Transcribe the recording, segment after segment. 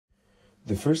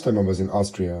The first time I was in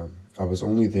Austria, I was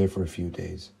only there for a few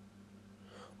days.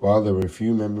 While there were a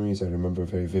few memories I remember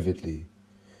very vividly,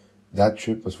 that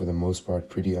trip was for the most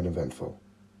part pretty uneventful.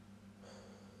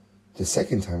 The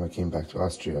second time I came back to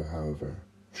Austria, however,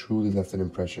 truly left an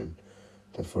impression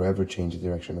that forever changed the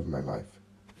direction of my life.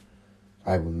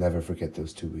 I will never forget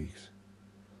those 2 weeks.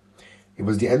 It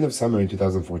was the end of summer in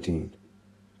 2014.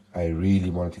 I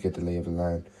really wanted to get the lay of the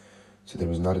land, so there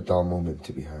was not a dull moment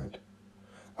to be had.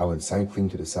 I went cycling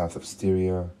to the south of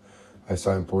Styria. I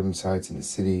saw important sights in the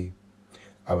city.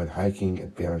 I went hiking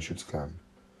at Bärenschützklamm,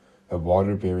 a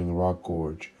water-bearing rock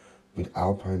gorge with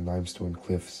alpine limestone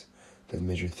cliffs that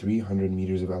measure 300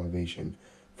 meters of elevation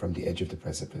from the edge of the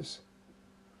precipice.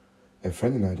 A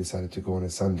friend and I decided to go on a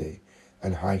Sunday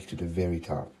and hike to the very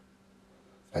top.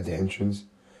 At the entrance,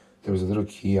 there was a little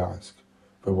kiosk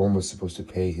where one was supposed to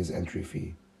pay his entry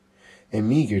fee. A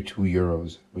meager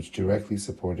 €2, which directly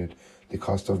supported the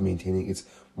cost of maintaining its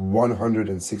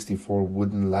 164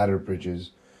 wooden ladder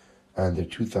bridges and their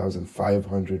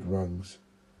 2,500 rungs.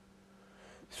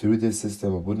 Through this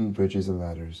system of wooden bridges and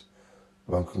ladders,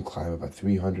 one can climb about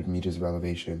 300 meters of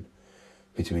elevation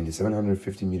between the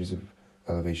 750 meters of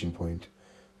elevation point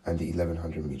and the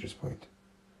 1100 meters point.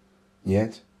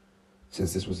 Yet,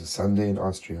 since this was a Sunday in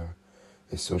Austria,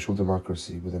 a social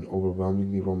democracy with an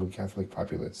overwhelmingly Roman Catholic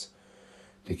populace,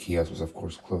 the kiosk was of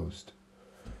course closed,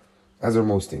 as are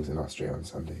most things in Austria on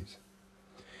Sundays.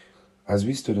 As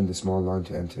we stood in the small lawn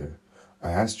to enter,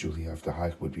 I asked Julia if the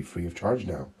hike would be free of charge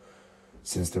now,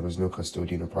 since there was no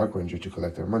custodian or park ranger to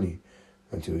collect our money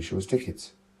and to issue us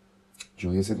tickets.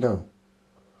 Julia said no,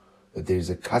 that there is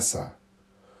a kassa,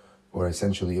 or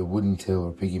essentially a wooden till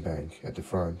or piggy bank at the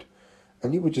front,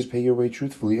 and you would just pay your way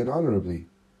truthfully and honorably.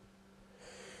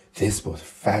 This both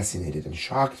fascinated and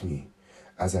shocked me,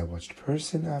 as I watched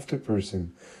person after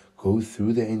person go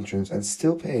through the entrance and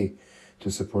still pay to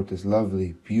support this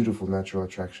lovely, beautiful natural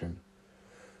attraction.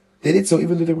 They did so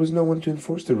even though there was no one to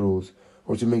enforce the rules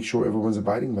or to make sure everyone's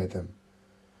abiding by them.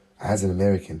 As an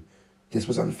American, this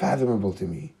was unfathomable to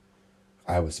me.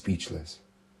 I was speechless.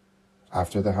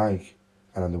 After the hike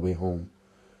and on the way home,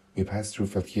 we passed through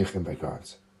Feldkirchen by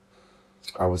Graz.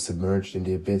 I was submerged in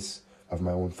the abyss of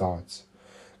my own thoughts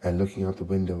and looking out the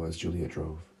window as Julia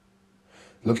drove.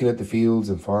 Looking at the fields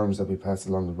and farms that we passed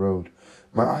along the road,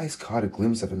 my eyes caught a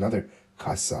glimpse of another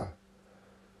kassa.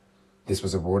 This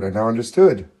was a word I now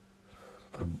understood.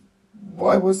 But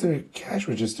why was there a cash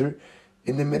register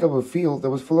in the middle of a field that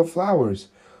was full of flowers,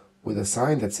 with a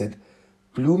sign that said,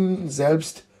 Blumen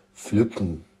selbst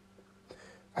pflücken?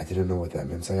 I didn't know what that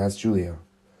meant, so I asked Julia,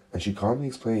 and she calmly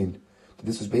explained that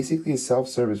this was basically a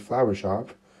self-service flower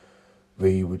shop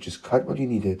where you would just cut what you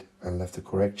needed and left the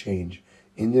correct change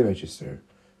in the register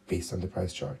based on the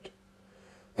price chart.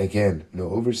 Again, no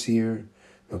overseer,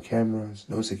 no cameras,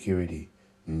 no security,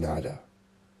 nada.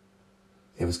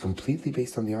 It was completely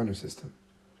based on the honor system.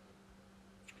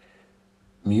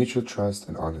 Mutual trust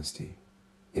and honesty.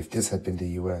 If this had been the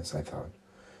US, I thought,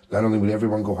 not only would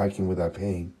everyone go hiking without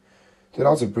paying, they'd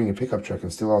also bring a pickup truck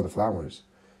and steal all the flowers,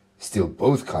 steal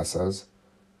both kassas,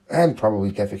 and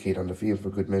probably defecate on the field for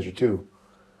good measure too.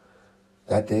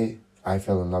 That day, I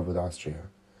fell in love with Austria,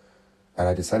 and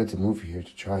I decided to move here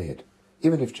to try it,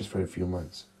 even if just for a few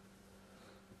months.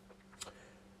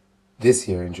 This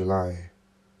year in July,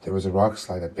 there was a rock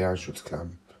slide at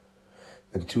Bärenschützklamm,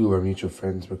 and two of our mutual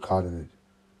friends were caught in it.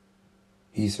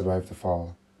 He survived the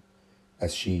fall,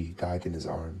 as she died in his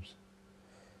arms.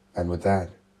 And with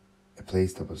that, a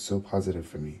place that was so positive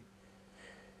for me,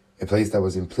 a place that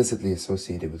was implicitly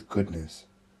associated with goodness,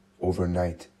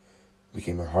 overnight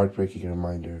became a heartbreaking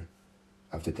reminder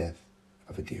of the death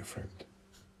of a dear friend.